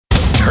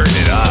turn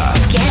it up.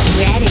 Get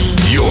ready.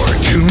 You're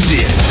tuned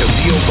in to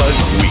VO Buzz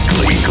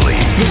Weekly.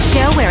 The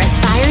show where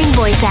aspiring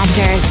voice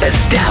actors,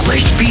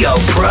 Established VO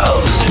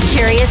pros, and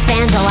curious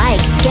fans alike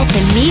get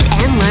to meet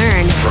and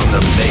learn. from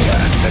the mega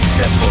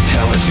successful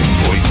talent in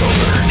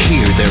voiceover,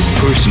 hear their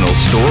personal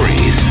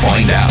stories,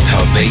 find out how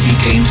they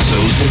became so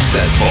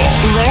successful.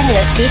 Learn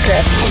their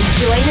secrets and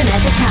join them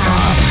at the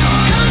top.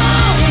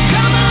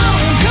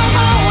 Come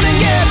on and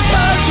get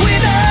buzzed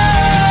with us.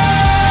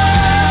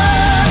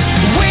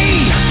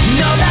 We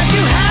know that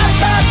you have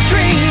a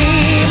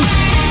dream.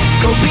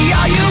 Go be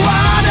all you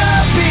wanna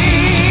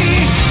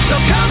be. So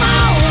come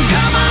on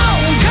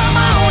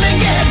and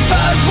get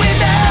buzzed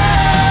with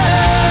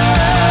us.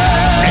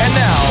 And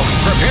now,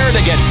 prepare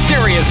to get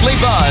seriously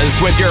buzzed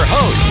with your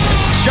hosts,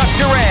 Chuck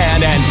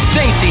Duran and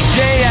Stacey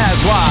J.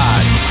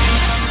 Aswad.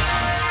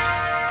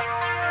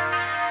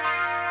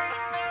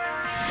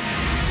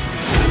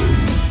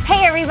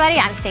 Hey everybody,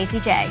 I'm Stacey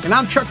J. And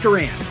I'm Chuck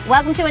Duran.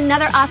 Welcome to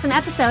another awesome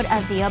episode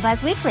of VO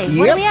Buzz Weekly. What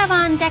do Yep. we have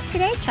on deck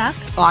today, Chuck?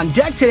 On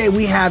deck today,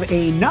 we have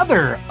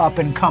another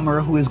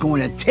up-and-comer who is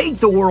going to take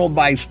the world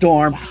by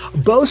storm.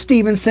 Bo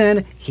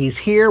Stevenson, he's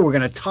here. We're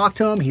going to talk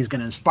to him. He's going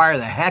to inspire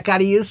the heck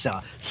out of you,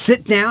 so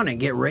sit down and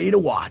get ready to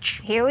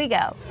watch. Here we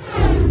go.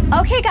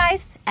 Okay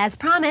guys, as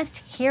promised,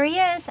 here he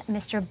is,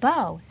 Mr.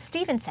 Bo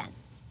Stevenson.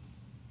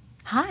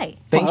 Hi.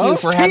 Thank you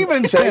for having me.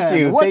 Stevenson. Thank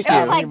you. What's Thank It you.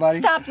 was like everybody?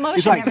 stop motion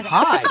He's like, and everything.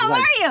 hi. How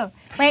Like- are you?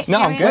 Wait,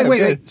 No, here I'm we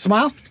good. go. Wait.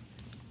 Smile.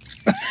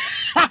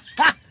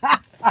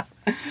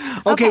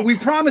 Okay, we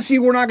promise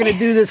you we're not going to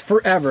do this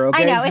forever,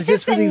 okay? I know, This it's is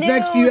just for a these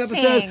next new few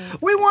episodes. thing.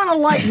 We want to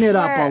lighten it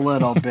up a We're-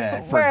 little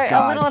bit, for We're a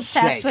God's little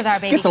obsessed sake. with our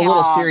baby. Gets a little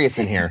girl. serious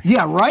in here.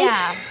 Yeah, right?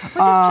 Yeah, we're just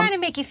trying to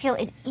make you feel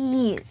at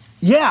ease.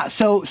 Yeah,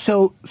 so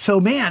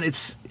man,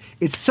 it's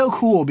so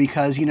cool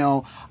because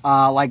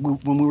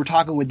when we were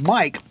talking with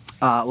Mike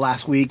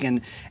last week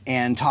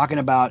and talking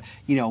about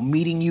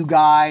meeting you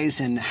guys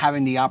and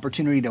having the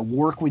opportunity to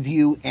work with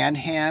you and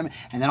him,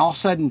 and then all of a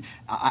sudden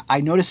I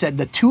noticed that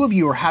the two of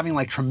you are having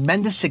like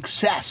tremendous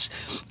success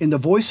in the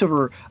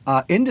voiceover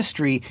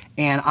industry,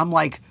 and I'm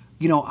like,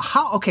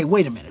 how? Okay,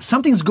 wait a minute.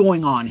 Something's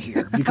going on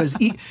here because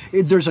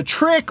there's a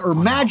trick or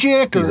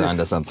magic He's or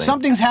onto something.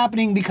 Something's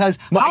happening because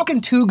how can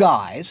two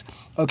guys?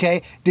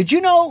 Okay, did you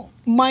know,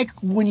 Mike,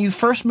 when you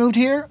first moved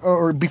here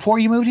or before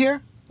you moved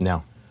here?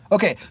 No.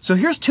 Okay, so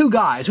here's two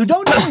guys who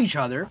don't know each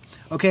other.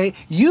 Okay,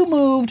 you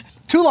moved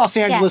to Los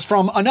Angeles Yeah.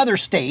 from another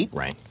state,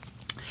 Right.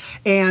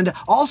 and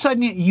all of a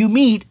sudden you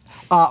meet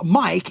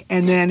Mike,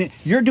 and then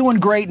you're doing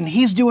great, and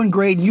he's doing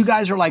great, and you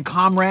guys are like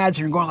comrades, and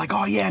you're going like,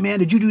 "Oh yeah, man,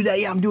 did you do that?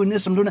 Yeah, I'm doing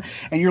this, I'm doing that,"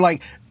 and you're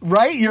like,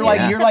 right? You're like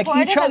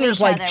Supportive each of other's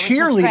each like other, which is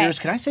cheerleaders. great.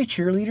 Can I say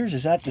cheerleaders?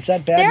 Is that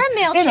bad? There are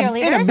male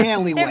cheerleaders. in a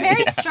manly They're way.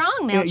 very strong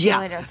male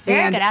cheerleaders. Very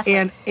and, good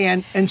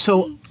athletes. And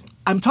so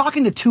I'm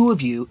talking to two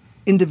of you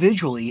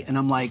individually, and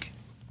I'm like,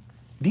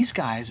 these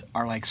guys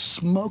are like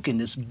smoking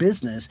this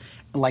business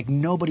like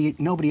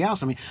nobody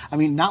else. I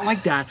mean, not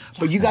like that,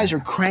 but you guys are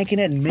cranking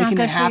it and making not it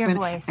good for your happen.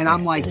 voice. And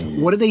I'm like,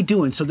 what are they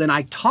doing? So then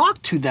I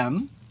talk to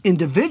them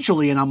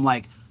individually, and I'm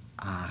like,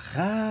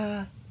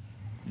 aha.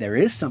 There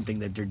is something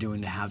that they're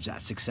doing to have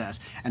that success.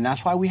 And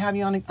that's why we have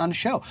you on the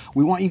show.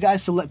 We want you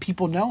guys to let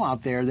people know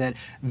out there that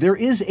there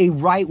is a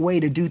right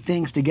way to do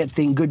things to get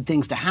good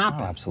things to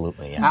happen. Oh,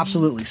 absolutely, yeah.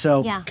 Absolutely.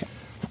 So Yeah.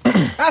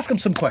 ask them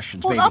some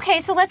questions, Well, baby. okay,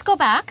 so let's go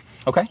back.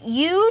 Okay.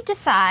 You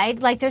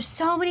decide, like, there's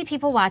so many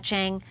people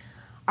watching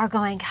are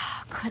going,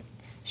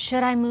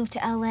 should I move to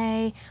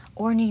LA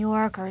or New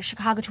York or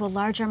Chicago to a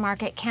larger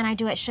market? Can I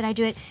do it? Should I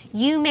do it?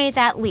 You made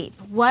that leap.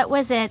 What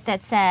was it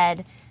that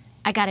said,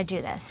 I got to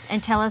do this?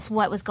 And tell us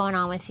what was going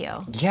on with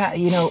you. Yeah,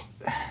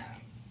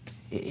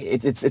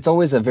 it's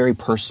always a very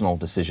personal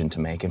decision to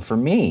make, and for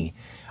me,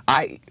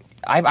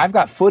 I've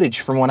got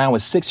footage from when I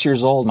was 6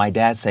 years old. My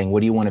dad saying, "What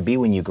do you want to be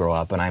when you grow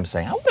up?" And I'm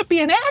saying, "I want to be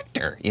an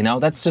actor."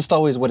 That's just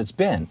always what it's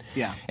been.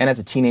 Yeah. And as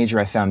a teenager,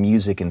 I found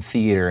music and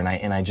theater,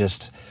 and I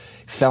just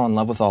fell in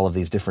love with all of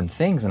these different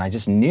things, and I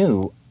just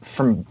knew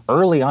from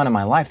early on in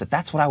my life that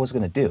that's what I was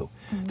going to do.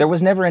 There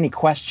was never any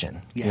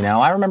question. Yeah.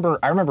 I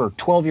remember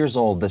 12 years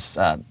old. This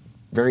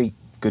very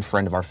good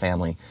friend of our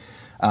family.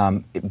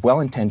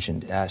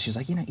 Well-intentioned. She's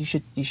like, you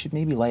should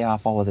maybe lay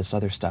off all of this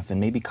other stuff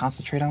and maybe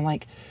concentrate on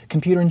like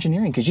computer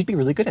engineering because you'd be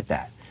really good at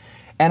that.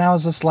 And I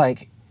was just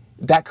like,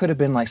 that could have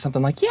been like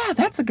something like, yeah,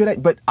 that's a good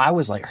idea. But I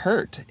was like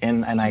hurt,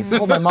 and I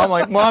told my mom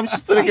like, Mom,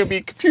 she's going to be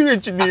a computer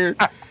engineer.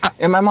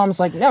 And my mom's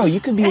like, no, you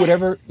can be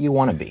whatever you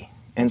want to be.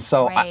 And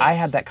so Right. I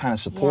had that kind of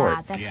support.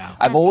 Yeah,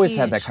 I've that's always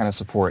had huge. that kind of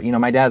support.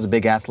 My dad's a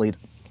big athlete.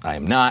 I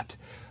am not.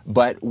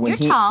 But when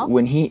You're tall.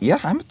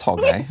 I'm a tall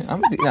guy.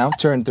 I'm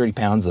 230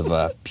 pounds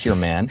of pure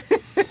man.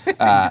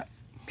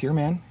 Pure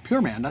man?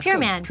 Pure man. That's Pure good.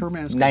 man. Pure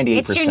man is good. 98%,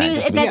 It's your new,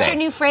 just to be that's safe. your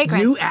new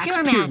fragrance. New Axe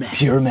Pure Pure Man. Man.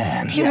 Pure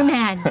man. Pure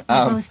Man.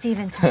 Bo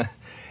Stevenson.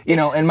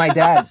 And my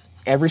dad,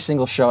 every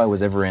single show I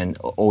was ever in,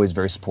 always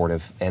very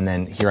supportive. And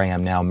then here I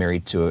am now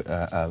married to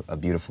a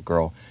beautiful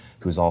girl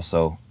who's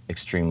also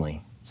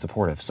extremely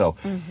supportive. So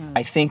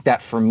I think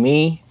that for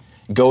me,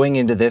 going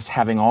into this,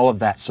 having all of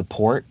that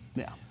support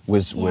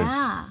was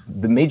Yeah.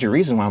 the major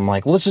reason why I'm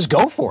like, well, let's just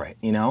go for it,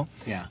 you know?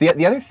 Yeah.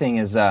 The other thing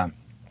is,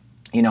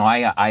 you know,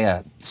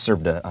 I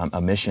served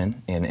a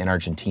mission in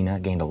Argentina,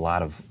 gained a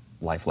lot of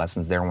life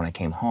lessons there. When I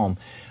came home,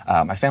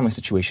 my family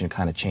situation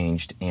kind of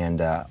changed, and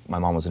my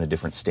mom was in a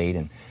different state,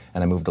 and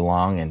I moved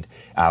along and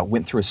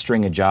went through a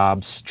string of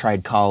jobs,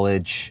 tried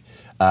college.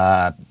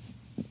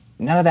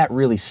 None of that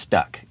really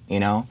stuck, you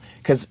know?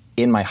 Because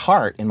in my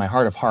heart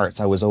of hearts,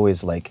 I was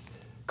always like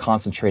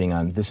concentrating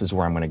on this is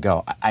where I'm going to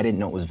go. I didn't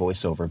know it was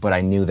voiceover, but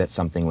I knew that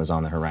something was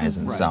on the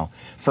horizon. Right. So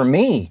for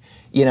me,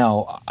 you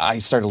know, I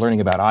started learning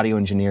about audio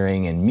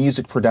engineering and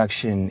music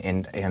production,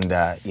 and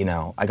you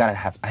know, I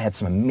had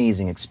some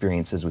amazing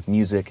experiences with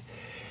music,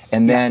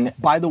 and then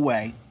By the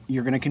way,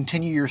 you're going to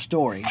continue your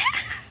story.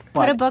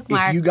 Put a but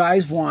bookmark. If you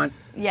guys want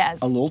Yes.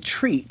 a little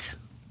treat,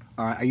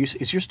 all right,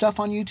 is your stuff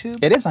on YouTube?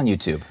 it is on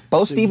YouTube.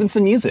 Bo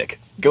Stevenson Music.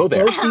 Go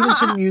there. Bo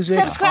Stevenson Music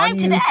Subscribe on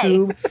today.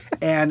 YouTube,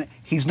 and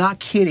he's not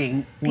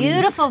kidding. when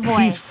Beautiful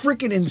voice. He's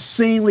freaking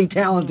insanely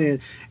talented,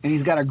 and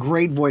he's got a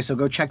great voice. So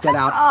go check that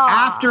out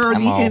after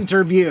the all-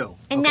 interview.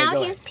 And Okay, now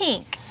go he's ahead.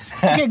 pink.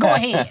 Okay, go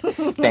ahead.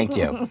 Thank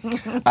you.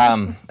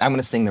 I'm going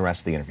to sing the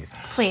rest of the interview.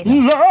 Please.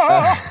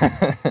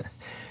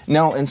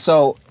 No, and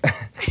so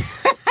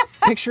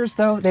pictures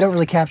though, they don't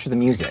really capture the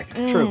music.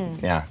 True.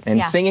 Yeah, and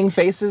Yeah. singing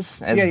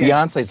faces, as Yeah, yeah.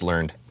 Beyonce's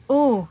learned,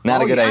 Ooh.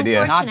 not a good yeah.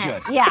 idea. Not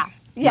Unfortunate. good. Yeah.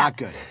 Yeah. Not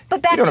good.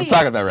 But back You know what to I'm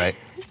talking about, right?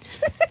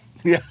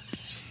 Yeah.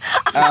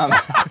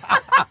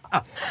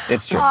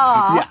 It's true.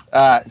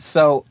 Yeah.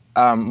 So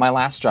my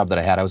last job that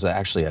I had, I was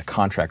actually a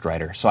contract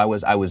writer. So I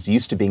was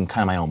used to being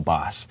kind of my own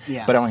boss.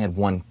 Yeah. But I only had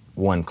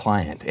one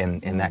client,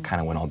 and that kind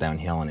of went all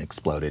downhill and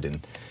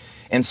exploded.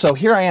 And so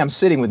here I am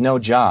sitting with no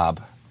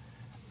job,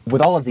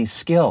 with all of these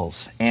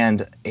skills,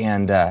 and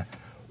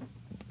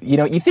you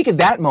know, you think at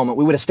that moment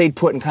we would have stayed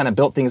put and kind of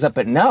built things up,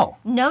 but no.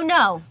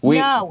 No.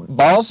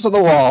 Balls to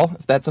the wall,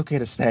 if that's okay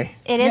to say.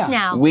 It is Yeah.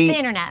 now. We, it's the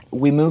internet.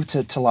 We moved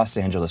to Los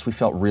Angeles. We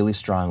felt really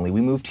strongly.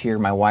 We moved here.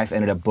 My wife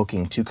ended up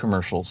booking 2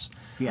 commercials.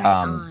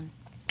 Yeah.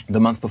 The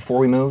month before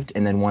we moved,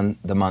 and then one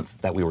the month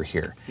that we were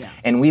here. Yeah.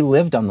 And we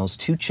lived on those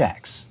 2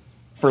 checks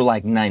for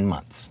like 9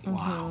 months.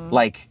 Wow.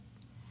 Like,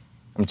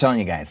 I'm telling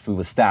you guys, we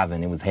was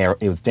starving. It was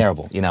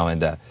terrible, you know.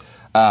 And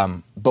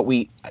but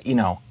we, you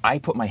know, I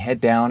put my head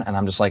down, and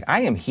I'm just like,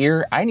 I am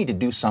here. I need to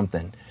do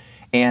something.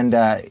 And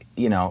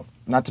you know,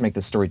 not to make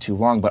this story too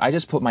long, but I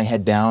just put my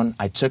head down.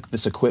 I took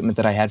this equipment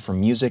that I had from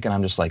music, and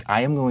I'm just like,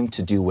 I am going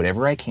to do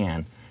whatever I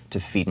can to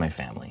feed my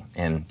family.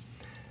 And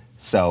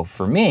so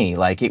for me,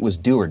 like, it was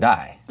do or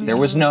die. There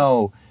was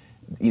no,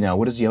 you know,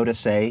 what does Yoda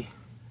say?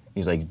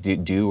 He's like,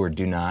 do or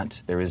do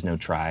not. There is no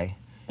try.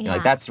 You know, like,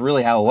 Yeah. that's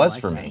really how it was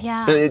like for that. me.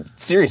 Yeah.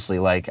 Seriously,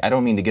 like, I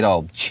don't mean to get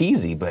all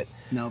cheesy, but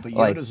No, but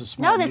like, Yoda's a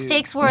smart No, dude. the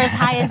stakes were as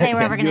high as they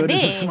were ever going to be.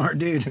 Yoda's a smart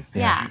dude.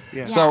 Yeah.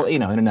 So, you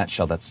know, in a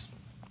nutshell, that's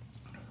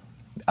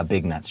a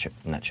big nutshell.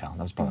 That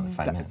was probably like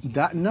 5 minutes.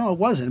 No, it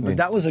wasn't, but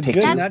that was a Take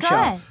good two. That's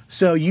nutshell. good.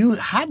 So you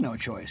had no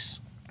choice.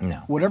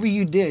 No. Whatever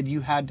you did,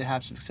 you had to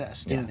have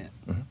success, didn't it?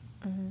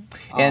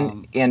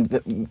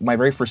 And my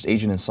very first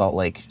agent in Salt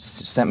Lake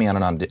sent me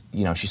on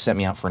she sent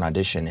me out for an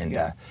audition, and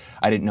Yeah.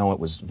 I didn't know it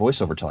was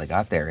voiceover till I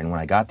got there. And when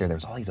I got there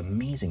was all these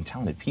amazing,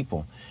 talented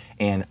people,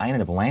 and I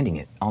ended up landing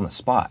it on the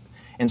spot.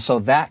 And so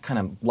that kind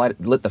of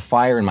lit the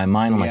fire in my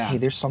mind. I'm Yeah. like, hey,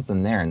 there's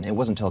something there. And it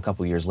wasn't until a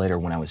couple of years later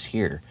when I was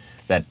here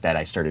that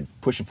I started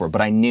pushing for it.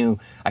 But I knew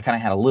I kind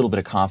of had a little bit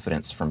of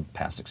confidence from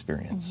past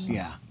experience.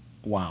 Yeah.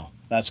 Wow.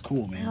 That's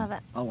cool, man. Love it.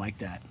 I like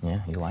that.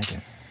 Yeah, you like it.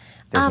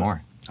 There's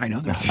more. I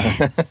know there's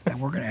more. And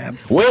we're going to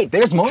have. Wait,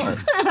 there's more.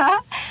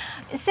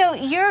 So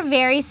you're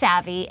very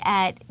savvy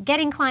at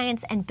getting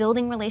clients and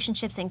building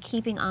relationships and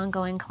keeping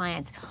ongoing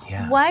clients.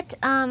 Yeah.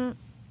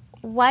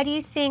 Why do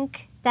you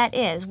think that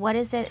is? What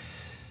is it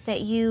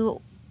that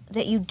you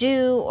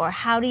do, or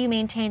how do you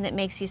maintain that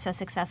makes you so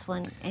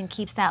successful and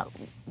keeps that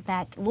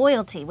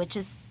loyalty, which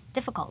is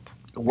difficult?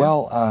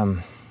 Well,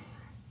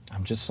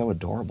 I'm just so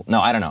adorable.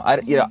 No, I don't know.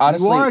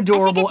 Honestly, You are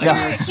adorable I think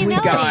and it's a your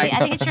sweet guy. humility. I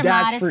think it's your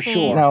That's for modesty.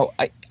 sure. No,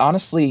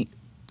 honestly,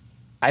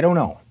 I don't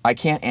know. I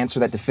can't answer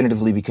that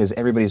definitively because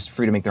everybody's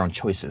free to make their own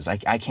choices.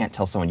 I can't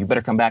tell someone, you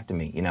better come back to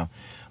me, you know.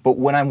 But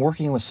when I'm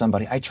working with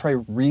somebody, I try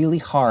really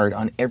hard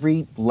on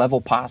every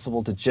level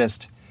possible to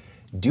just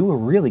do a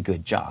really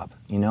good job,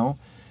 you know.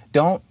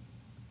 Don't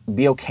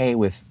be okay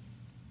with,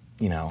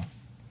 you know,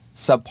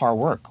 subpar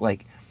work.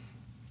 Like,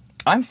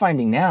 I'm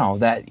finding now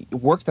that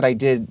work that I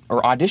did,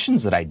 or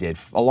auditions that I did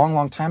a long,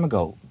 long time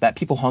ago, that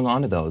people hung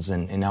on to those,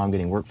 and now I'm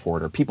getting work for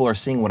it, or people are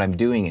seeing what I'm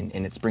doing,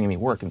 and it's bringing me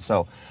work. And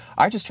so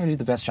I just try to do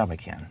the best job I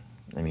can.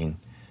 I mean,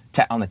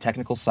 on the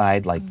technical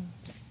side, like,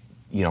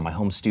 you know, my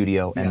home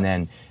studio, and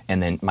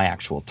then my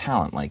actual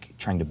talent, like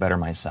trying to better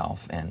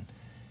myself, and,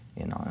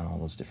 you know, and all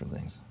those different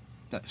things.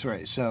 That's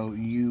right. So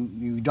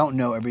you don't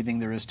know everything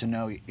there is to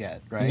know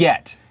yet, right?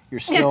 Yet. You're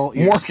still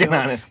Working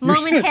on it.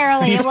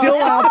 Momentarily, He's it will still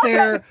come. out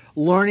there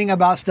learning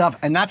about stuff,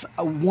 and that's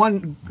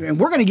one. And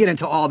we're going to get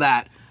into all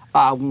that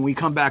when we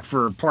come back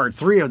for part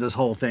 3 of this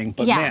whole thing.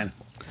 But Yeah.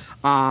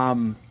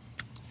 man,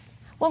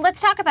 Well,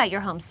 let's talk about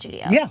your home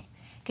studio. yeah,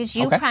 Because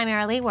you Okay.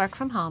 primarily work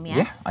from home, yes?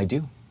 Yeah, I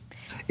do.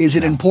 Is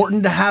it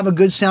important to have a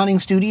good sounding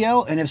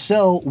studio? And if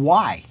so,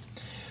 why?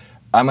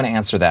 I'm going to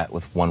answer that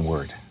with one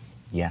word.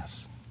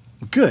 Yes.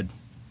 Good.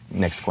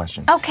 Next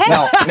question. Okay.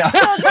 No.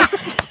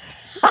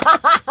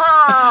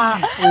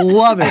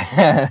 Love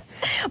it.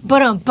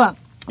 Bum.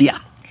 Yeah.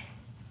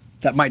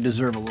 That might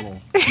deserve a little.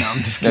 No,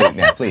 I'm just kidding.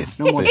 Yeah, please.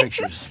 No more please.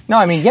 pictures. No,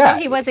 I mean, yeah.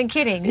 He wasn't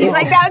kidding. He's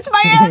like, that's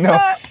my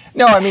answer.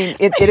 No, I mean,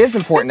 it is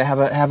important to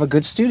have a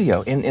good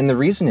studio. And the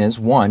reason is,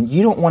 one,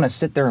 you don't want to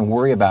sit there and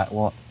worry about,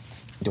 well,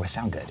 do I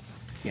sound good?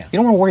 Yeah. You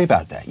don't want to worry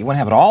about that. You want to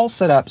have it all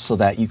set up so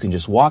that you can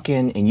just walk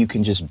in and you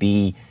can just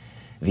be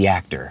the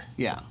actor.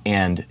 Yeah.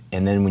 And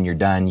then when you're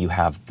done, you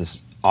have this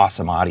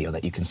awesome audio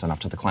that you can send off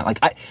to the client.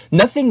 Like,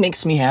 nothing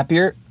makes me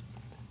happier.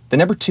 The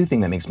number 2 thing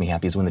that makes me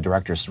happy is when the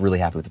director's really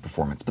happy with the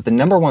performance. But the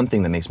number 1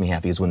 thing that makes me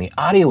happy is when the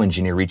audio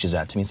engineer reaches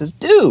out to me and says,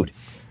 dude,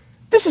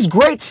 this is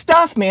great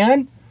stuff,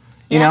 man.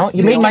 You know,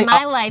 you made Making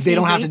my life They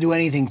don't have easy. to do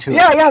anything to it.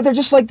 yeah, they're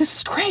just like, this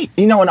is great.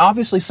 You know, and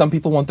obviously some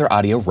people want their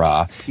audio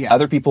raw. Yeah.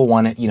 Other people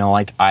want it, you know,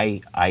 like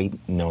I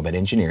know about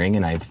engineering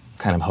and I've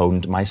kind of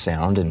honed my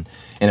sound. And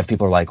if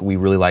people are like, we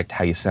really liked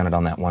how you sounded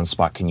on that one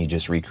spot, can you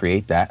just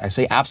recreate that? I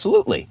say,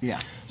 absolutely.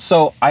 Yeah.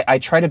 So I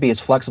try to be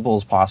as flexible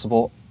as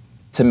possible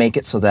to make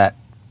it so that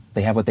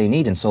they have what they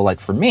need. And so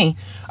like for me,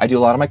 I do a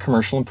lot of my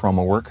commercial and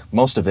promo work,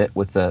 most of it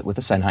with the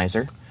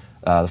Sennheiser,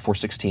 the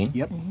 416.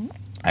 Yep.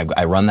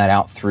 I run that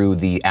out through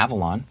the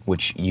Avalon,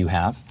 which you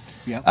have.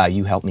 Yep.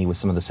 You helped me with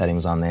some of the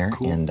settings on there,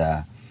 Cool. and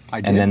I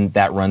did. and then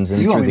that runs in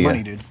You through owe me the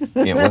money, dude.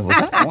 Yeah, what was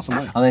that? I want some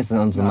money. Oh, that's the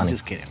No, money. I'm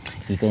just kidding.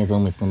 You guys owe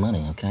me some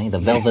money, okay? The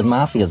Velvet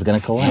Mafia is gonna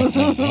collect.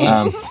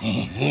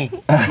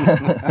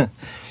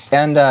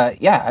 And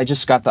yeah, I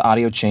just got the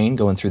audio chain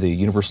going through the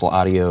Universal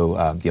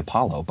Audio, the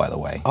Apollo, by the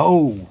way.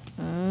 Oh,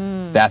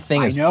 That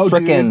thing I is know,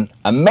 freaking dude.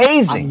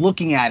 amazing. I'm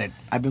looking at it.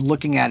 I've been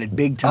looking at it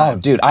big Oh, time.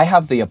 dude, I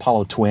have the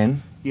Apollo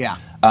Twin. Yeah.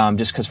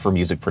 Just because for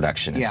music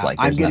production, it's Yeah. like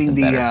I'm there's getting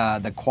nothing better.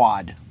 the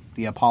quad,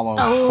 the Apollo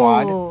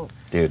quad. Oh,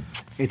 Dude,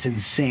 It's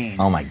insane.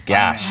 oh my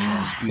gosh. I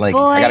know, it's beautiful. Like,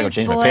 I gotta go Boys,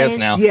 change my pants boys.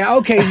 now. Yeah,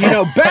 okay,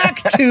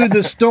 back to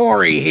the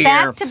story here.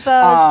 back to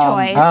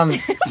Bo's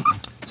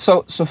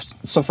choice.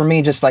 So for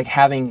me, just like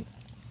having,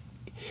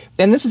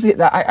 and this is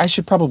I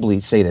should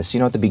probably say this. You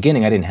know, at the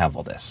beginning, I didn't have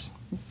all this.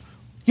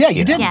 Yeah,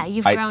 you did. Yeah,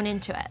 you've grown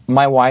into it.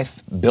 My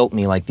wife built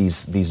me like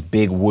these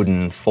big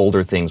wooden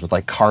folder things with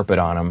like carpet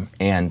on them,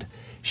 and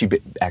she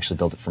actually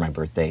built it for my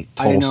birthday.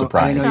 I Total didn't know,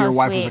 surprise. I didn't know So your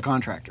wife was a sweet.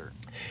 contractor.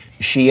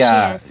 She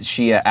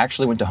is.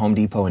 actually went to Home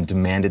Depot and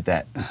demanded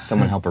that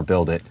someone help her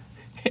build it.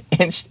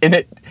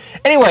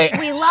 Anyway,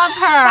 We love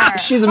her.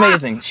 she's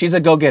amazing. She's a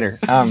go-getter.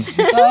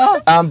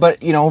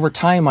 But you know, over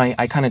time, I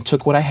kind of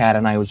took what I had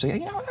and I was like, you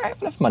know, I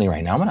have enough money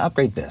right now. I'm going to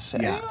upgrade this.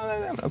 Yeah.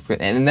 I'm gonna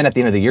upgrade. And then at the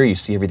end of the year, you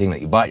see everything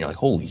that you bought. And you're like,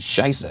 holy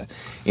scheisse,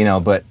 you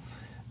know. But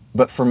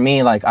for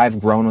me, like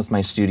I've grown with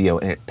my studio,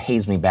 and it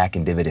pays me back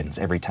in dividends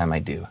every time I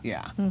do.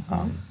 Yeah.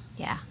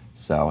 Yeah.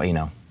 So you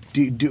know.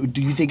 Do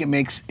you think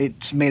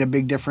it's made a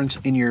big difference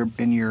in your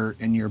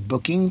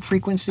booking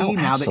frequency Oh,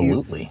 now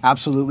absolutely. that you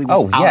absolutely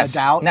Oh without yes. a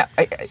doubt? Now,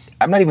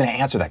 I'm not even going to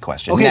answer that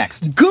question. Okay,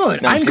 Next.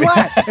 good. No, I'm I'm just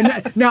kidding.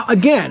 glad. And now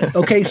again,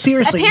 okay,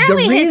 seriously,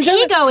 Apparently, the his reason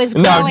ego is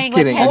No, I'm growing just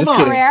kidding. with I'm his just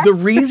kidding. career. the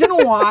reason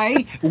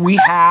why we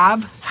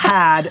have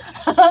had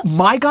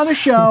Mike on the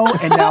show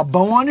and now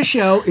Bo on the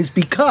show is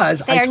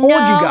because I They're told no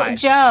you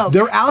guys joke.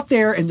 they're out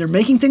there and they're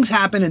making things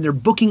happen and they're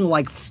booking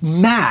like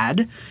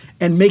mad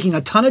and making a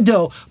ton of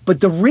dough.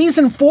 But the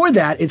reason for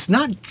that, it's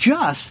not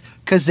just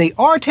because they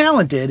are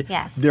talented.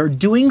 Yes. They're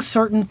doing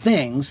certain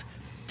things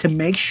to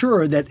make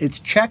sure that it's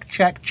check,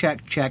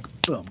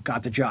 boom,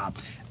 got the job.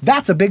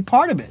 That's a big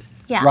part of it.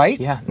 Yeah. Right?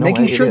 Yeah, no,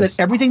 Making it sure is.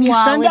 that everything you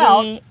send out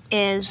Quality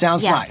is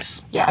sounds yeah.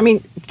 nice. Yeah, I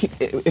mean,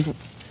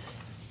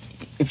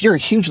 if you're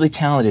hugely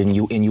talented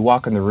and you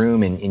walk in the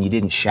room and you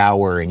didn't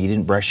shower and you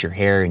didn't brush your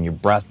hair and your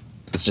breath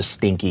was just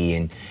stinky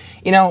and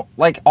you know,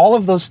 like all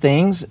of those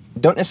things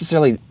don't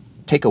necessarily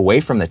take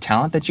away from the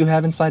talent that you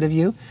have inside of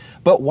you,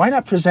 but why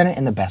not present it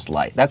in the best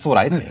light? That's what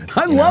I think.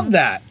 I you love know?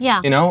 that.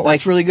 Yeah. You know, like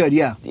That's really good,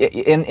 yeah.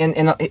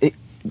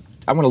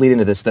 I want to lead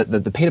into this.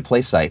 The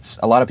pay-to-play sites,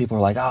 a lot of people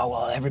are like, oh,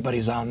 well,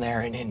 everybody's on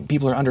there and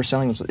people are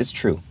underselling themselves. It's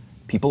true.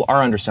 People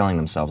are underselling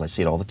themselves. I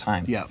see it all the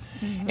time. Yeah.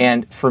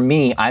 And for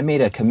me, I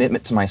made a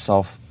commitment to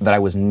myself that I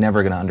was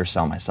never going to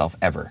undersell myself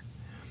ever.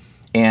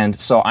 And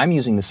so I'm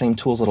using the same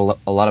tools that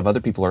a lot of other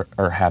people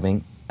are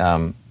having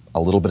a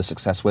little bit of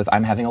success with.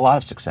 I'm having a lot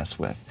of success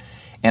with.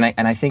 And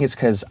I think it's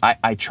because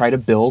I try to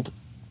build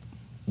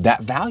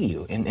that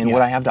value in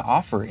what I have to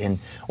offer. And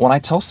when I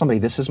tell somebody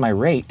this is my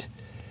rate,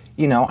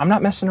 you know, I'm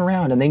not messing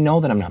around, and they know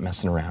that I'm not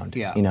messing around.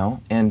 Yeah. You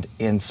know, and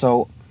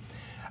so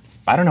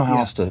I don't know how Yeah.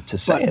 else to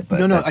say it. But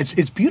no, that's-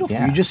 it's beautiful.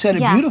 yeah. You just said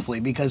it Yeah. beautifully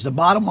because the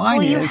bottom line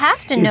Well, you is,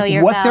 have to is know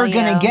your what they're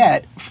going value. to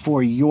get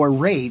for your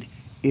rate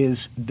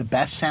is the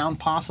best sound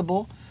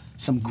possible,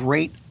 some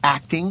great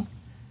acting,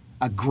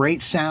 a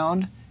great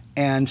sound,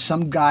 and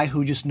some guy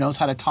who just knows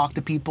how to talk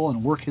to people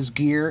and work his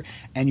gear,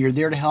 and you're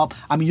there to help,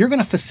 I mean, you're going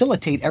to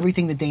facilitate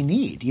everything that they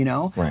need, you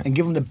know, Right. and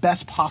give them the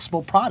best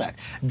possible product.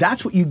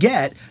 That's what you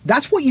get.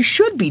 That's what you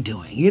should be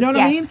doing. You know what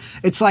I Yes. mean?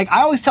 It's like,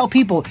 I always tell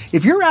people,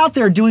 if you're out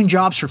there doing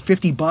jobs for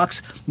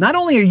 $50, not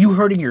only are you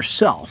hurting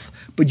yourself,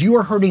 but you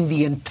are hurting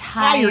the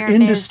entire Entire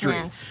industry.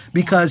 business.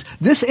 Because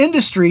this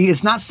industry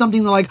is not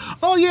something that like,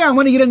 oh yeah, I'm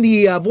going to get in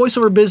the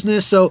voiceover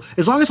business. So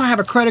as long as I have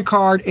a credit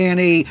card and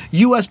a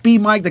USB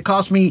mic that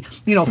costs me,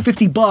 you know,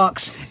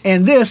 $50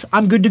 and this,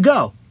 I'm good to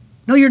go.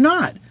 No, you're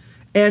not.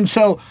 And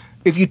so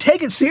if you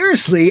take it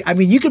seriously, I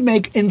mean, you could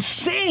make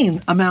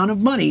insane amount of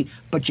money,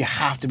 but you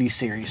have to be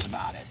serious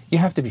about it. You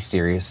have to be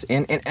serious.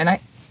 And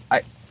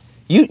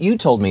you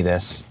told me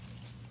this.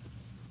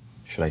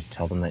 Should I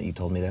tell them that you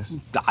told me this?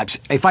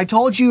 If I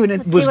told you and it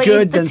Let's see was what you-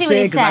 good, then let's see what say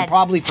you it because I said.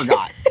 probably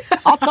forgot.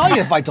 I'll tell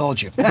you if I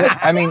told you. But,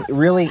 I mean,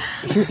 really,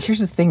 here's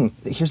the thing.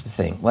 Here's the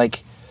thing.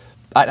 Like,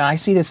 I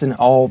see this in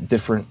all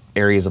different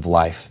areas of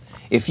life.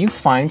 If you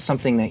find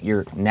something that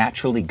you're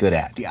naturally good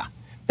at, Yeah.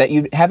 that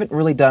you haven't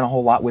really done a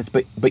whole lot with,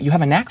 but you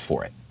have a knack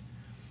for it,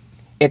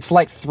 it's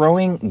like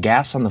throwing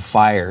gas on the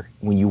fire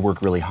when you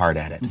work really hard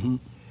at it. Mm-hmm.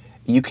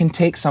 You can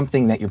take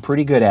something that you're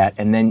pretty good at,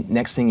 and then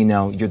next thing you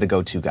know, you're the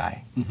go-to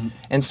guy. Mm-hmm.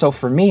 And so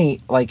for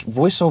me, like,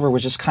 voiceover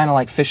was just kind of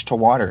like fish to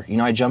water. You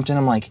know, I jumped in,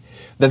 I'm like,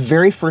 the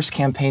very first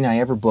campaign I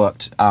ever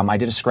booked, I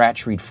did a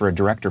scratch read for a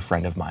director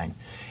friend of mine,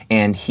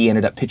 and he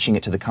ended up pitching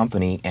it to the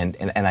company, and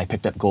I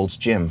picked up Gold's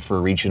Gym for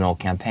a regional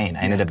campaign.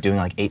 I ended up doing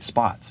like 8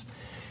 spots.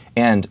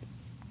 And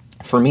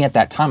for me at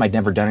that time, I'd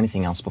never done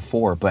anything else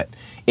before, but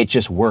it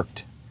just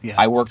worked. Yeah.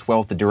 I worked well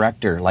with the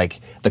director, like,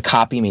 the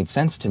copy made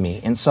sense to me.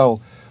 And so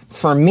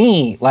for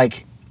me,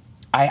 like,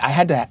 I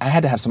had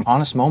to have some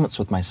honest moments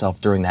with myself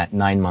during that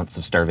 9 months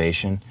of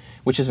starvation,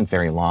 which isn't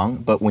very long,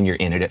 but when you're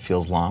in it, it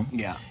feels long.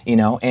 Yeah. You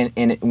know,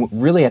 and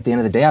really at the end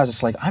of the day, I was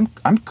just like,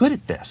 I'm good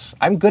at this.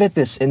 I'm good at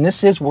this, and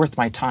this is worth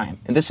my time,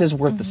 and this is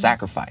worth the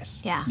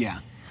sacrifice. Yeah. Yeah.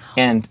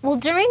 And Well,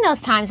 during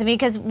those times, I mean,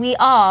 because we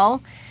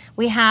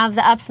have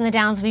the ups and the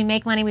downs. We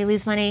make money, we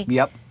lose money.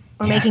 Yep.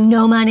 We're making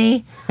no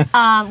money,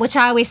 which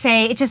I always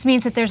say, it just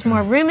means that there's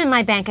more room in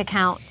my bank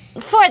account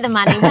for the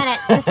money when it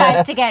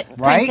decides to get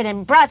Right. printed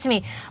and brought to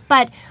me.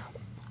 But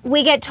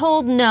we get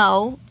told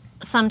no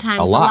sometimes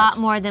A a lot. lot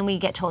more than we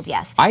get told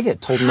yes. I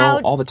get told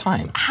no all the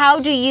time. How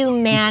do you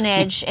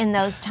manage in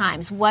those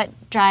times? What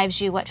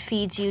drives you? What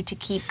feeds you to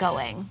keep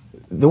going?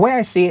 The way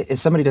I see it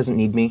is somebody doesn't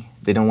need me,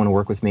 they don't want to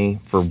work with me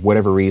for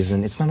whatever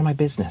reason, it's none of my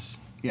business.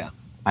 Yeah.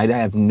 I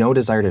have no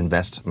desire to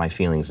invest my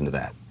feelings into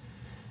that.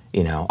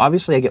 You know,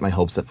 obviously I get my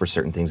hopes up for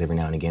certain things every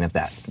now and again if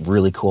that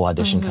really cool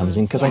audition comes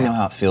in, because I know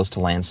how it feels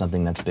to land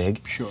something that's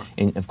big. Sure.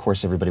 And of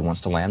course everybody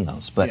wants to land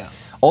those. But Yeah.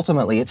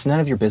 ultimately it's none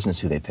of your business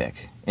who they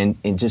pick. And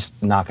just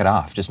knock it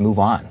off. Just move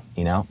on,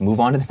 you know? Move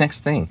on to the next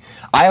thing.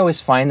 I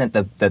always find that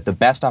the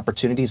best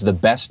opportunities, the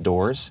best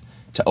doors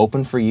to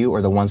open for you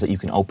are the ones that you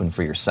can open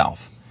for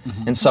yourself.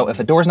 And so if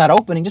a door's not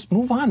opening, just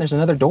move on. There's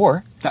another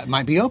door. That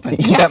might be open.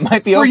 That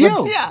might be For open.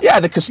 you. Yeah,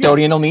 the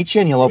custodian will meet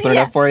you and he'll open it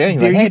up for you.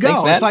 And you're There like, you hey, go.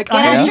 thanks, man. It's like, Get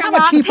I out you your have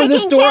a key for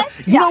this lock-picking door.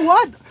 kit? You know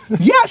what?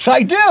 Yes,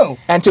 I do.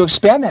 And to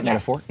expand that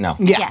metaphor, no.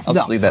 Yeah, I'll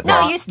just no. leave that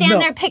No, there. you stand No.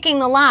 there picking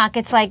the lock.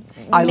 It's like,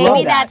 I maybe love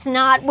that. that's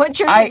not what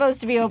you're I-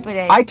 supposed to be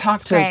opening. I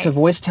talked It's to great.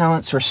 voice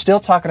talents who are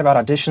still talking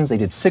about auditions they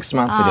did 6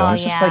 months ago. Oh, And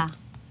it's just yeah. like,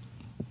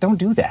 don't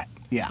do that.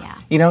 Yeah. Yeah.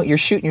 You know, you're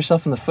shooting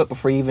yourself in the foot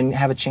before you even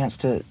have a chance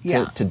to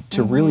Yeah.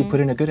 really put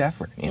in a good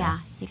effort. You know? Yeah,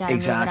 you got to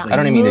Exactly. move it on. I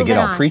don't even mean to Move get it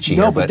all on. preachy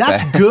No, here, but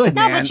that's that- good,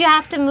 No, man. but you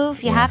have to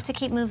move. You have to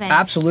keep moving.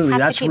 Absolutely, Have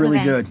to that's keep really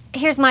moving. good.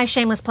 Here's my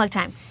shameless plug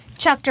time.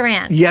 Chuck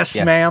Duran. Yes,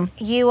 Yes. ma'am.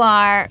 You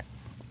are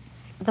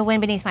the wind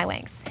beneath my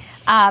wings.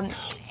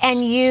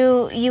 And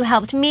you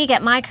helped me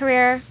get my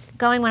career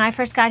going when I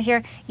first got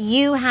here.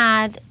 You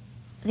had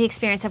the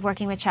experience of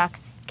working with Chuck,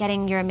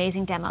 getting your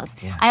amazing demos.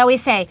 Yeah. I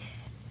always say,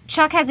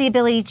 Chuck has the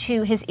ability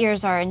to, his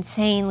ears are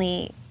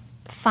insanely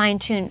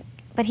fine-tuned,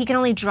 but he can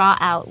only draw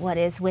out what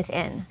is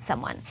within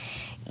someone.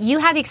 You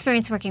had the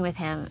experience working with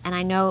him, and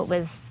I know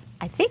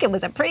I think it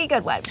was a pretty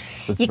good one.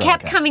 Let's You throw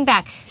kept it back. coming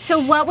back. So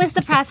what was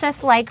the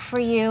process like for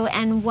you,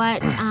 and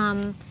what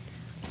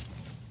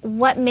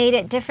made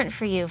it different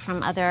for you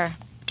from other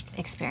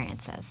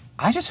experiences?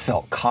 I just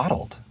felt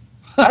coddled.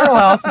 I don't know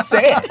how else to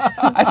say it.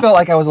 I felt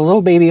like I was a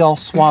little baby all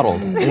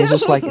swaddled. And it was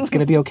just like, it's going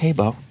to be okay,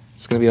 Bo.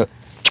 It's going to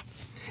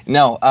be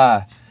No,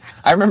 I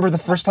remember the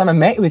first time I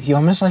met with you,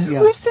 I'm just like,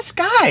 who is this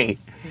guy?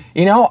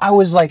 You know, I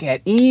was like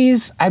at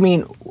ease. I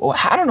mean,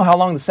 I don't know how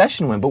long the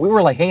session went, but we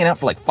were like hanging out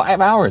for like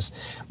 5 hours.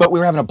 But we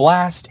were having a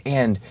blast.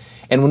 And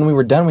when we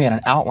were done, we had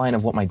an outline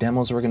of what my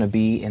demos were going to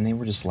be. And they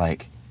were just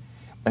like,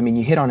 I mean,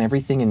 you hit on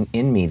everything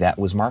in me that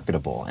was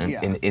marketable,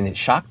 and it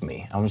shocked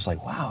me. I was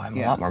like, wow, I'm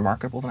a lot more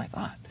marketable than I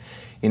thought.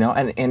 You know,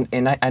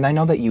 and I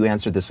know that you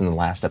answered this in the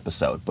last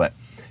episode, but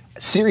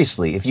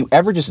seriously, if you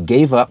ever just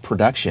gave up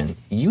production,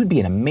 you would be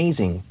an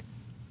amazing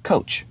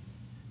coach.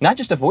 Not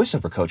just a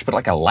voiceover coach, but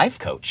like a life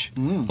coach.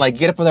 Like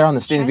get up there on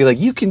the stage and be like,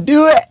 you can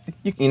do it.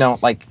 You know,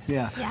 like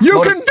Yeah. you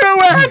can do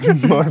it.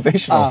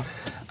 Motivational.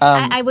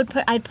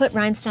 I'd put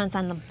rhinestones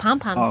on the pom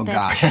poms. Oh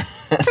gosh.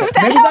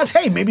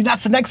 maybe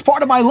that's the next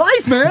part of my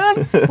life,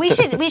 man. We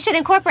should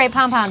incorporate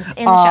pom poms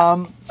in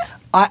the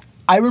show.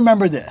 I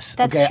remember this.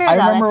 That's okay? true, I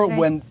though. remember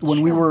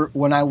That's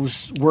when I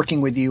was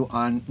working with you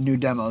on new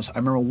demos. I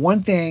remember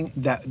one thing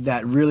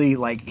that really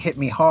like hit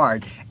me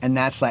hard, and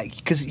that's like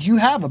because you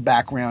have a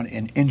background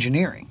in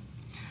engineering.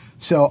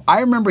 So I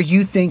remember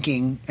you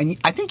thinking, and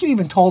I think you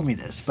even told me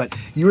this, but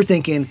you were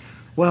thinking,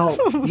 well,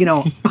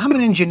 I'm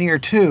an engineer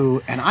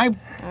too, and I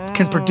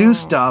can produce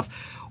stuff.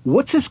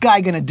 What's this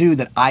guy going to do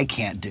that I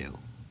can't do?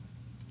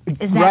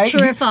 Is that right?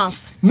 true or false?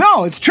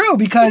 No, it's true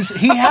because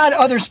he had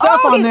other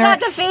stuff on he's there, got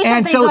the facial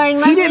and thing so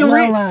going, he didn't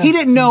 "Let me he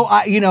didn't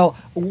know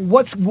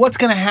what's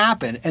going to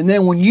happen. And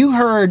then when you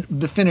heard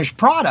the finished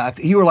product,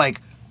 you were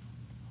like,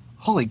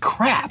 "Holy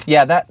crap!"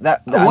 Yeah,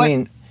 I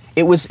mean,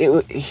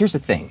 here's the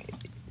thing.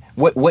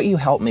 What you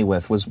helped me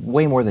with was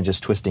way more than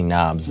just twisting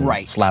knobs and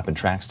Right. slapping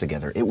tracks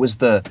together. It was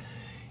the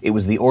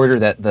order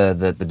that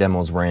the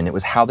demos were in. It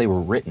was how they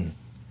were written,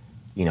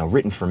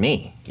 written for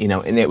me,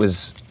 and it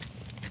was.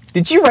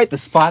 Did you write the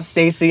spot,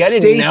 Stacy? I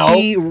didn't know.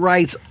 Stacy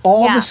writes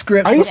all Yeah. the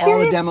scripts Are you for all the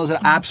serious? demos.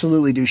 That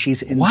absolutely do.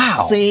 She's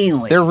Wow,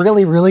 insanely. they're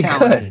really, really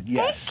talented. good.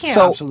 Yes, Thank you.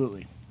 So-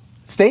 absolutely.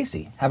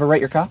 Stacy, have her write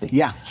your copy.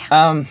 Yeah.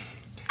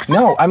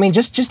 No, I mean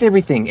just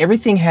everything.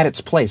 Everything had its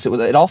place.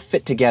 It all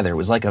fit together. It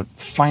was like a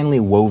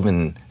finely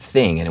woven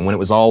thing. And when it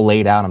was all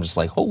laid out, I'm just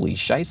like, holy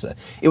scheisse.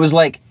 It was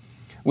like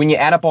when you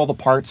add up all the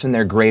parts and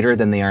they're greater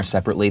than they are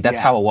separately. That's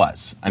Yeah. how it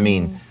was. I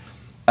mean,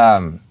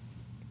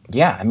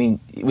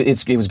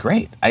 it was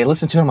great. I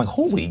listened to it. I'm like,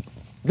 holy,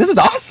 this is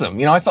awesome.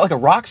 I felt like a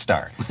rock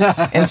star.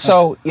 And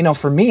so,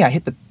 for me, I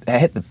hit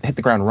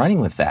the ground running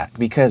with that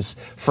because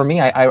for me,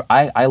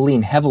 I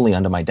lean heavily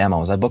onto my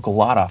demos. I book a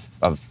lot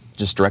of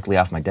just directly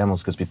off my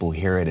demos because people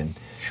hear it and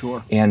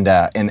Sure. And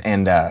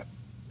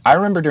I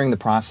remember during the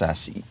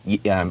process, you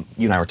and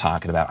I were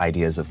talking about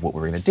ideas of what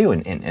we were going to do,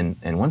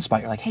 and one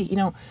spot you're like, hey,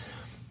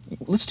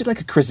 let's do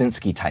like a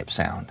Krasinski type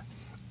sound.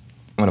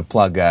 I'm going to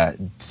plug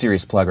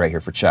serious plug right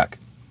here for Chuck.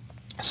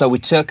 So we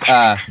took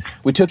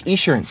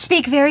Esurance.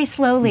 Speak very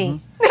slowly.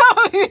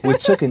 We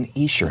took an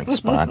Esurance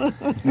spot,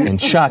 and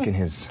Chuck and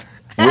his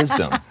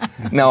wisdom.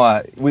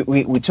 No,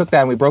 we took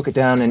that and we broke it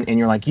down, and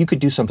you're like, you could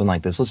do something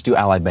like this. Let's do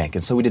Ally Bank.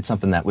 And so we did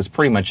something that was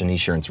pretty much an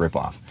Esurance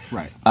ripoff.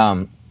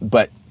 Right.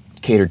 But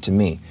catered to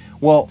me.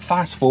 Well,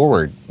 fast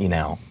forward,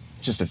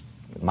 just a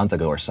month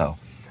ago or so,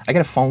 I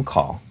get a phone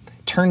call.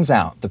 Turns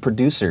out the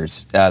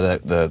producers,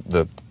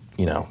 the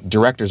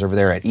directors over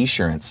there at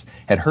Esurance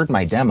had heard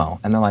my demo,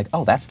 and they're like,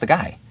 oh, that's the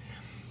guy.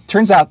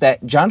 Turns out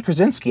that John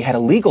Krasinski had a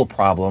legal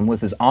problem with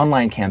his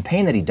online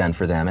campaign that he'd done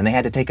for them, and they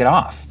had to take it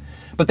off.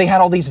 But they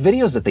had all these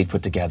videos that they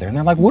put together, and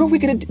they're like, what are we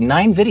going to do?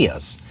 9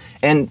 videos,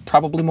 and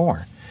probably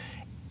more.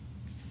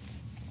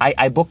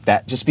 I booked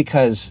that just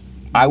because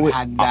I would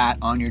Had that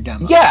on your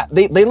demo. Yeah,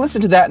 they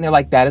listened to that, and they're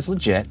like, that is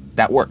legit.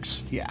 That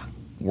works. Yeah.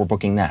 We're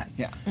booking that.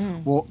 Yeah.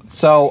 Well,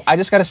 So I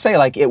just got to say,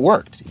 like, it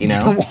worked, I'm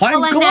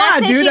Well, and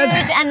glad,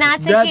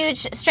 that's dude. a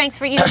huge strength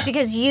for you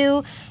because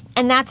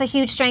and that's a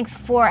huge strength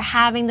for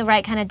having the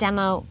right kind of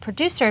demo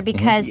producer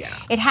because Yeah.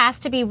 it has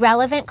to be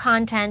relevant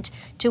content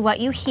to what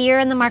you hear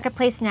in the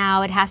marketplace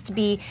now. It has to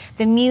be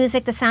the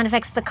music, the sound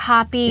effects, the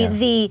copy, Yeah.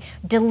 the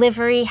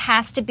delivery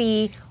has to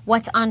be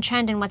what's on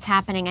trend and what's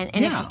happening.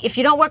 And Yeah. if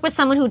you don't work with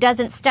someone who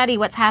doesn't study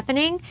what's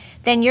happening,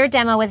 then your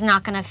demo is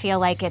not going to feel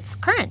like it's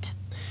current.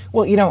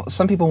 Well,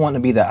 some people want to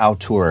be the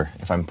auteur,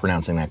 if I'm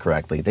pronouncing that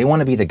correctly. They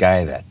want to be the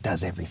guy that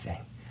does everything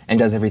and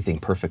does everything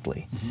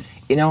perfectly.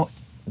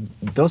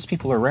 Those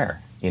people are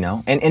rare,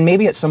 And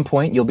maybe at some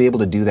point you'll be able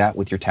to do that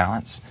with your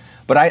talents.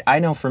 But I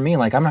know for me,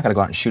 like, I'm not going to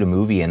go out and shoot a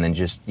movie and then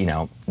just,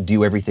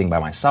 do everything by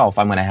myself.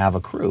 I'm going to have a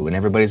crew, and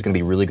everybody's going to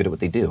be really good at what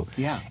they do.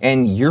 Yeah.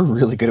 And you're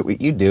really good at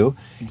what you do.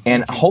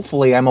 And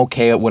hopefully I'm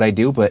okay at what I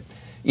do, but,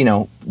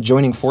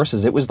 joining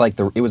forces, it was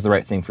the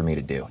right thing for me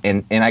to do.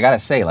 And I got to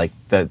say, like,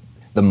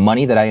 the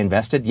money that I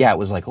invested, yeah, it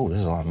was like, oh, this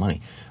is a lot of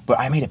money. But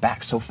I made it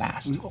back so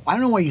fast. I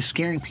don't know why you're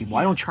scaring people.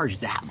 I don't charge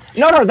that much.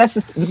 No, that's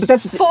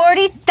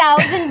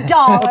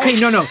 $40,000. Okay,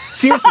 no.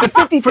 Seriously.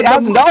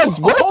 $50,000 is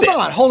worth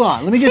it. Hold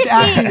on. Let me just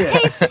ask you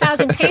this.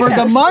 50,000 pesos. For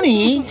the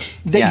money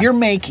that Yeah. you're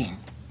making,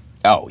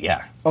 Oh,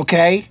 yeah.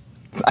 okay?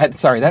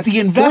 Sorry, that The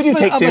can we do investment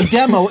take of two? a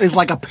demo is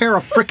like a pair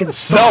of freaking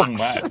So socks.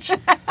 much.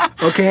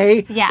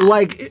 Okay? Yeah.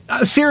 Like,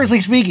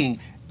 seriously speaking.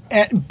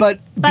 But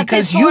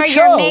because before you chose,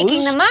 you're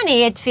making the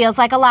money, it feels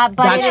like a lot,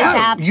 but that's it is true.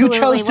 absolutely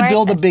You chose to worth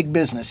build a it. big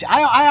business.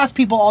 I ask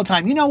people all the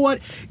time, you know what?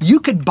 You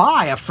could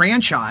buy a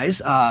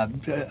franchise,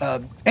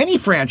 any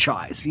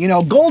franchise,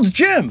 Gold's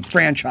Gym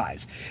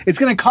franchise. It's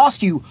going to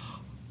cost you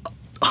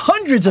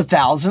hundreds of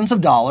thousands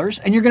of dollars,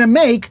 and you're going to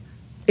make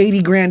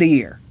 $80,000 a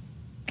year.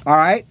 All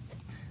right?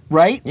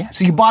 Right? Yeah.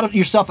 So you bought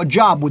yourself a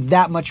job with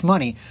that much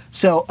money.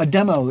 So a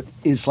demo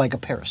is like a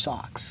pair of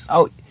socks.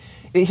 Oh,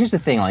 here's the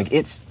thing. Like,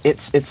 it's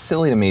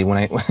silly to me when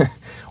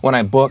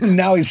I book.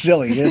 Now he's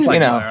silly. It's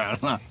like,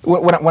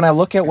 When I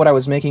look at what I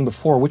was making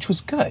before, which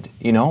was good,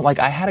 like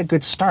I had a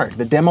good start.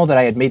 The demo that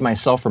I had made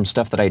myself from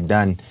stuff that I'd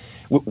done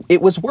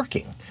it was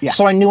working. Yeah.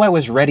 So I knew I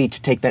was ready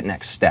to take that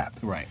next step.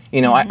 Right.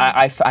 You know,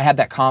 I had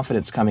that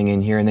confidence coming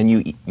in here, and then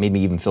you made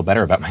me even feel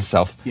better about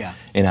myself. Yeah.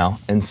 You know,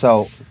 and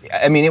so,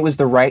 I mean, it was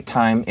the right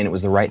time, and it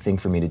was the right thing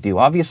for me to do.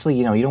 Obviously,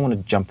 you know, you don't want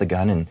to jump the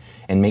gun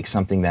and make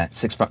something that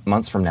 6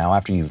 months from now,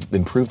 after you've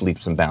improved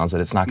leaps and bounds,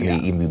 that it's not going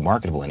to even be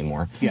marketable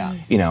anymore. Yeah.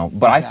 You know,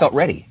 but I felt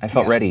ready. I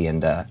felt ready,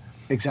 and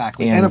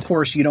Exactly. And of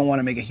course, you don't want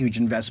to make a huge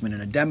investment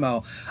in a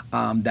demo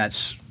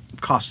that's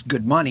costs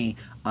good money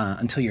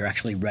until you're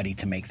actually ready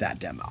to make that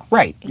demo.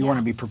 Right. You want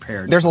to be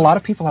prepared. There's a lot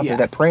of people out Yeah. there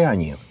that prey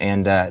on you,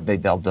 and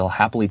they'll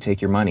happily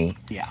take your money.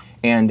 Yeah.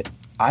 And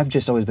I've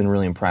just always been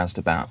really impressed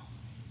about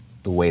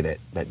the way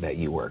that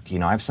you work. You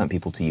know, I've sent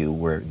people to you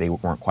where they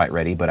weren't quite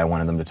ready, but I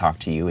wanted them to talk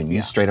to you, and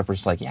you straight up were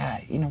just like, yeah,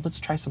 you know, let's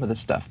try some of this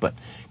stuff, but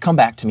come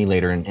back to me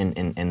later, and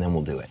then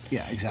we'll do it.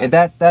 Yeah, exactly.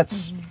 And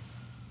that's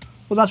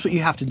Well, that's what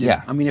you have to do.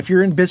 Yeah. I mean, if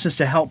you're in business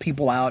to help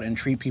people out and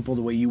treat people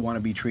the way you want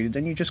to be treated,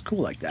 then you're just cool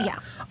like that.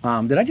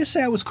 Yeah. Did I just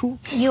say I was cool?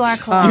 You are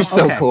cool. you're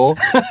so okay. cool.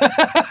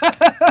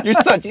 You're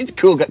such a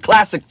cool guy.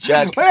 Classic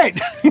Chuck.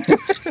 Wait.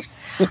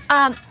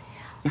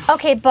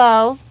 Okay,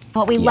 Bo,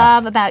 what we Yeah.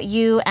 love about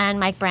you and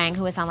Mike Brang,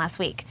 who was on last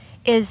week,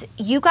 is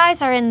you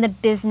guys are in the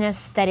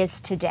business that is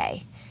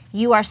today.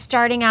 You are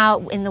starting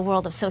out in the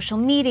world of social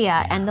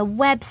media and the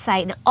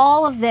website and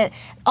all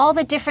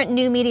the different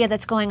new media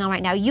that's going on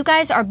right now. You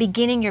guys are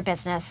beginning your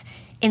business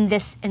in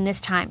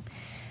this time.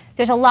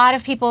 There's a lot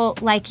of people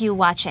like you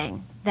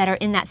watching that are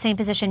in that same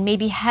position,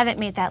 maybe haven't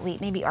made that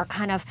leap, maybe are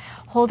kind of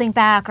holding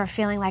back or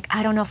feeling like,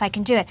 I don't know if I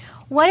can do it.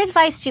 What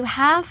advice do you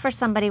have for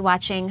somebody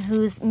watching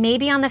who's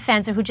maybe on the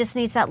fence or who just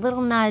needs that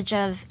little nudge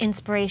of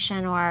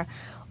inspiration or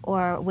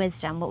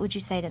wisdom? What would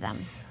you say to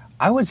them?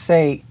 I would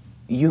say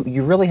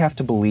you really have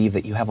to believe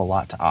that you have a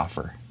lot to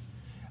offer,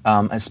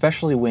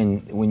 especially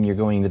when you're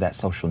going into that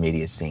social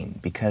media scene,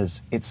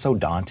 because it's so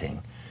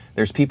daunting.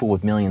 There's people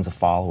with millions of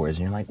followers,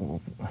 and you're like,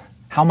 well,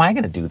 how am I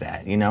going to do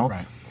that? You know?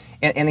 Right.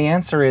 And the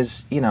answer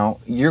is, you know,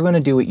 you're going to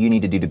do what you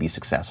need to do to be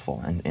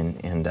successful.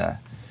 And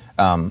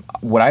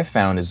what I've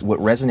found is what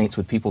resonates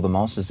with people the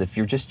most is if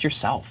you're just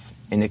yourself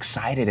and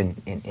excited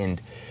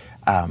and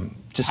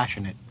just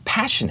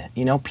passionate.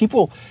 You know,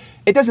 people.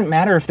 It doesn't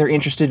matter if they're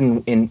interested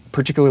in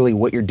particularly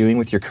what you're doing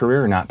with your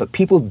career or not, but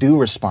people do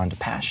respond to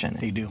passion.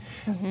 They do.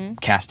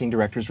 Casting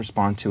directors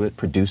respond to it,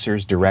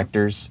 producers,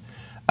 directors,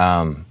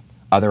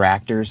 other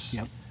actors.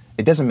 Yep.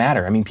 It doesn't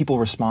matter. I mean, people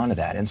respond to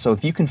that. And so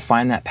if you can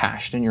find that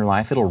passion in your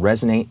life, it'll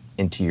resonate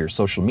into your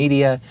social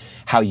media,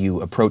 how you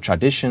approach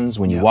auditions,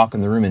 when you walk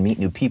in the room and meet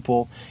new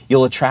people.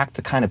 You'll attract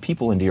the kind of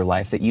people into your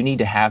life that you need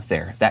to have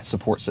there, that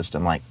support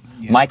system. Like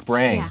Mike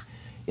Brang,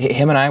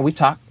 him and I, we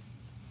talk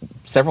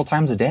several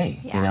times a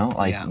day, you know?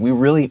 Like, we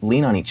really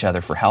lean on each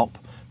other for help,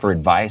 for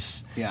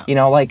advice. Yeah. You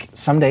know, like,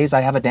 some days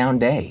I have a down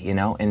day, you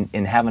know,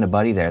 and having a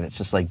buddy there that's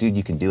just like, dude,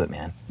 you can do it,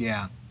 man.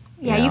 Yeah.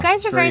 Yeah, Yeah. you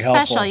guys are Very very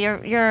special.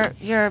 helpful.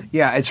 You're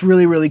Yeah, it's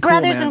really, really cool,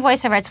 brothers man. in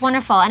voiceover. It's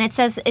wonderful, and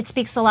it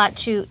speaks a lot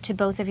to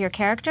both of your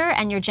character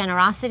and your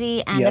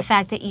generosity, and the Yep.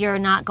 fact that you're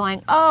not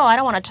going, oh, I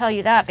don't want to tell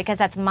you that because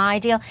that's my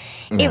deal.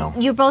 No.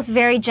 You're both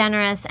very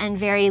generous and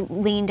very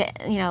lean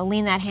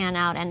that hand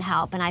out and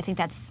help, and I think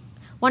that's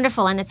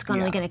wonderful, and it's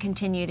only going to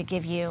continue to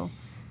give you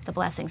the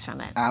blessings from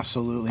it.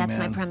 Absolutely, That's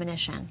man. my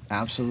premonition.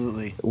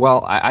 Absolutely.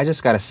 Well, I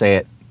just got to say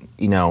it,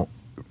 you know,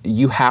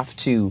 you have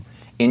to,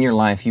 in your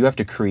life, you have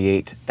to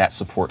create that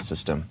support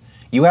system.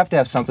 You have to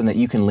have something that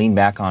you can lean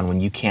back on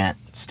when you can't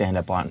stand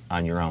up on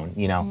your own.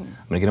 You know, I'm going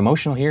to get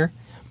emotional here.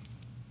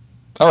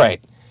 All right.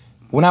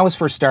 When I was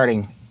first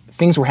starting,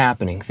 things were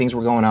happening, things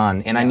were going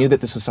on, and I knew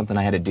that this was something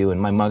I had to do,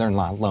 and my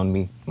mother-in-law loaned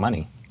me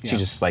money. She's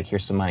just like,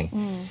 here's some money.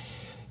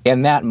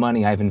 And that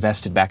money I've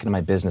invested back into my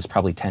business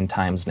probably 10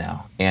 times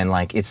now. And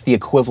like, it's the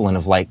equivalent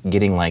of like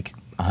getting like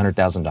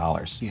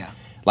 $100,000. Yeah.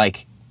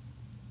 Like,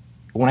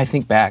 when I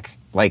think back,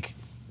 like,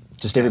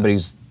 just everybody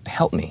who's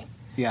helped me.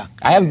 Yeah.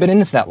 I haven't been in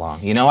this that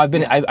long, you know.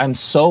 I'm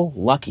so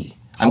lucky.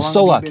 How I'm long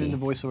so have lucky. you been in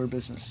the voiceover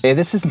business?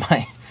 This is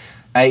my,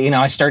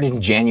 I started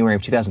in January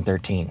of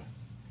 2013.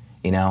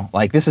 You know,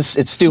 like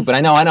it's stupid.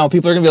 I know.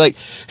 People are gonna be like,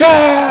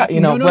 ah,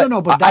 you know.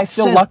 No, but that I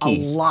feel says lucky.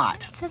 a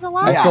lot. It says a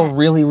lot. I feel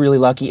really, really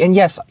lucky. And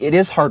yes, it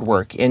is hard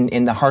work. And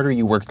the harder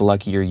you work, the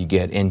luckier you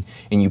get. And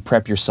you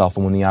prep yourself,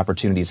 and when the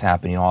opportunities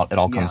happen, you know, it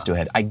all comes to a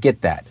head. I get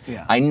that.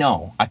 Yeah. I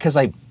know, because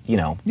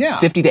Yeah.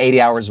 50 to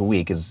 80 hours a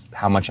week is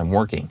how much I'm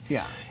working.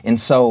 Yeah. And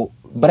so,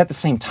 but at the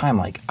same time,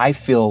 like, I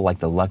feel like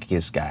the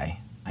luckiest guy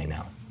I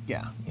know.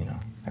 Yeah. You know.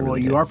 I Well,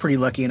 really you do. are pretty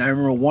lucky, and I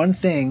remember one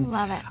thing.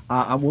 Love it.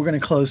 We're going to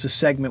close the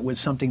segment with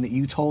something that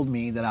you told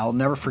me that I'll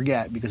never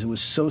forget because it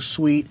was so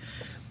sweet.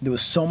 There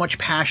was so much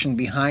passion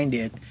behind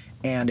it,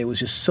 and it was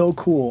just so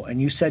cool. And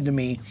you said to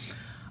me,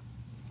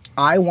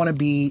 I want to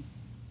be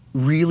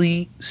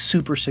really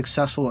super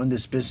successful in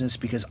this business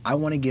because I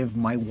want to give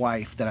my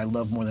wife that I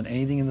love more than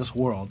anything in this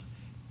world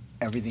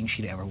everything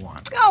she'd ever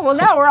want. Oh, well,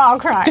 now we're all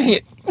crying. Dang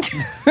it.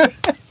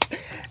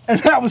 And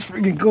that was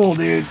freaking cool,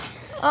 dude.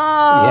 Oh,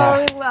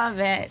 I love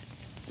it.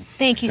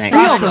 Thank you so Thanks.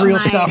 much. That's the real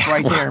Mike. stuff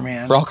right there,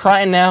 man. We're all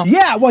crying now.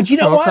 Yeah, well, you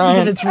know We're what?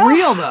 crying. Because it's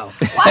real, though.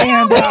 Why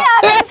don't we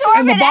have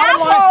absorbent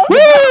apples?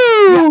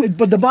 Yeah,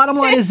 but the bottom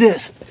line is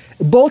this: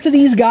 both of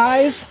these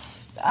guys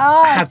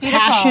Oh, have beautiful.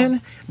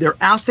 passion. They're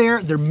out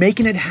there. They're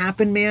making it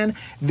happen, man.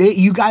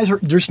 You guys are.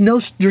 There's no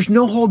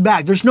hold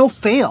back. There's no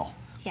fail.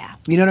 Yeah.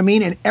 You know what I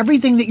mean? And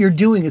everything that you're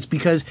doing is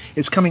because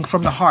it's coming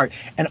from the heart.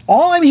 And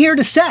all I'm here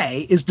to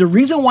say is the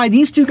reason why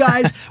these two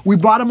guys, we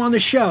brought them on the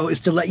show,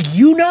 is to let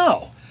you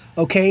know,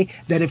 okay,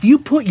 that if you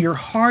put your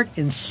heart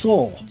and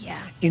soul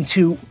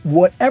into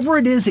whatever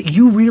it is that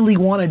you really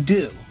want to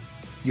do,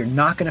 you're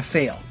not going to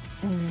fail.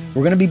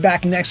 We're going to be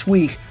back next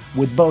week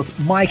with both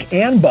Mike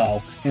and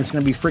Bo, and it's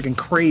going to be freaking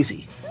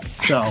crazy.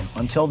 So,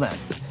 until then,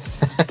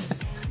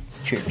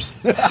 cheers.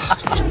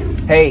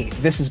 Hey,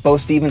 this is Bo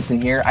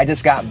Stevenson here. I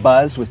just got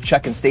buzzed with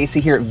Chuck and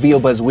Stacy here at VO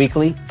Buzz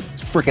Weekly.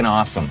 It's freaking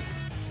awesome. Do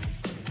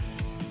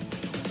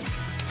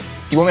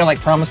you want me to like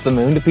promise the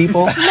moon to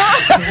people?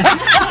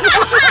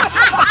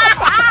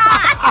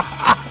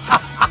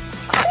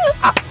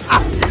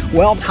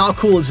 Well, how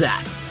cool is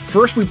that?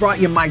 First, we brought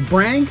you Mike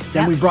Brang,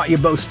 then we brought you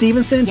Bo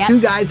Stevenson,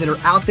 two guys that are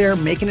out there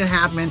making it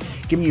happen,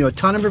 giving you a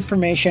ton of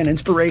information,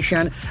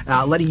 inspiration,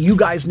 letting you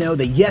guys know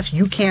that yes,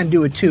 you can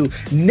do it too.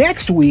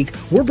 Next week,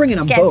 we're bringing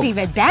them both. Gets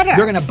even better.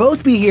 They're going to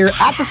both be here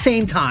at the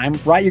same time,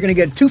 right? You're going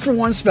to get a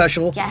 2-for-1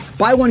 special. Yes.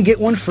 Buy one, get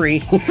one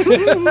free.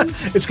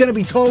 It's going to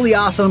be totally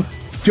awesome.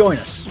 Join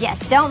us. Yes,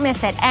 don't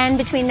miss it. And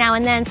between now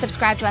and then,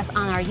 subscribe to us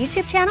on our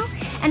YouTube channel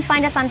and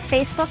find us on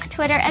Facebook,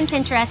 Twitter, and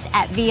Pinterest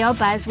at VO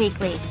Buzz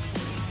Weekly.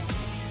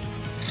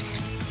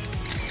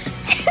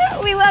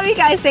 We love you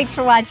guys. Thanks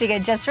for watching.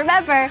 And just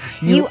remember,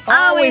 you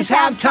always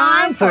have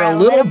time for a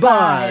little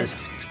buzz.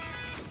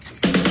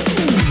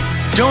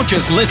 Don't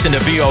just listen to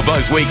VO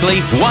Buzz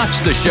Weekly.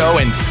 Watch the show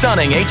in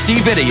stunning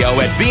HD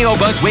video at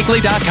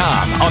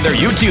VOBuzzWeekly.com, on their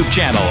YouTube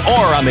channel,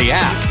 or on the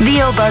app.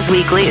 VO Buzz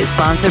Weekly is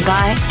sponsored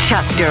by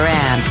Chuck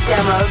Duran's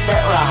Demos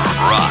That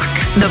Rock.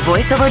 The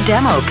voiceover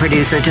demo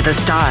producer to the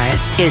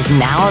stars is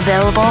now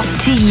available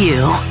to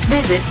you.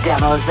 Visit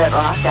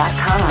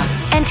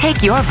demosthatrock.com and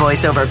take your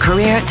voiceover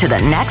career to the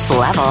next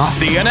level.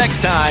 See you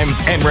next time.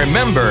 And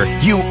remember,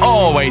 you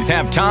always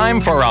have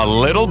time for a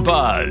little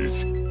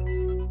buzz.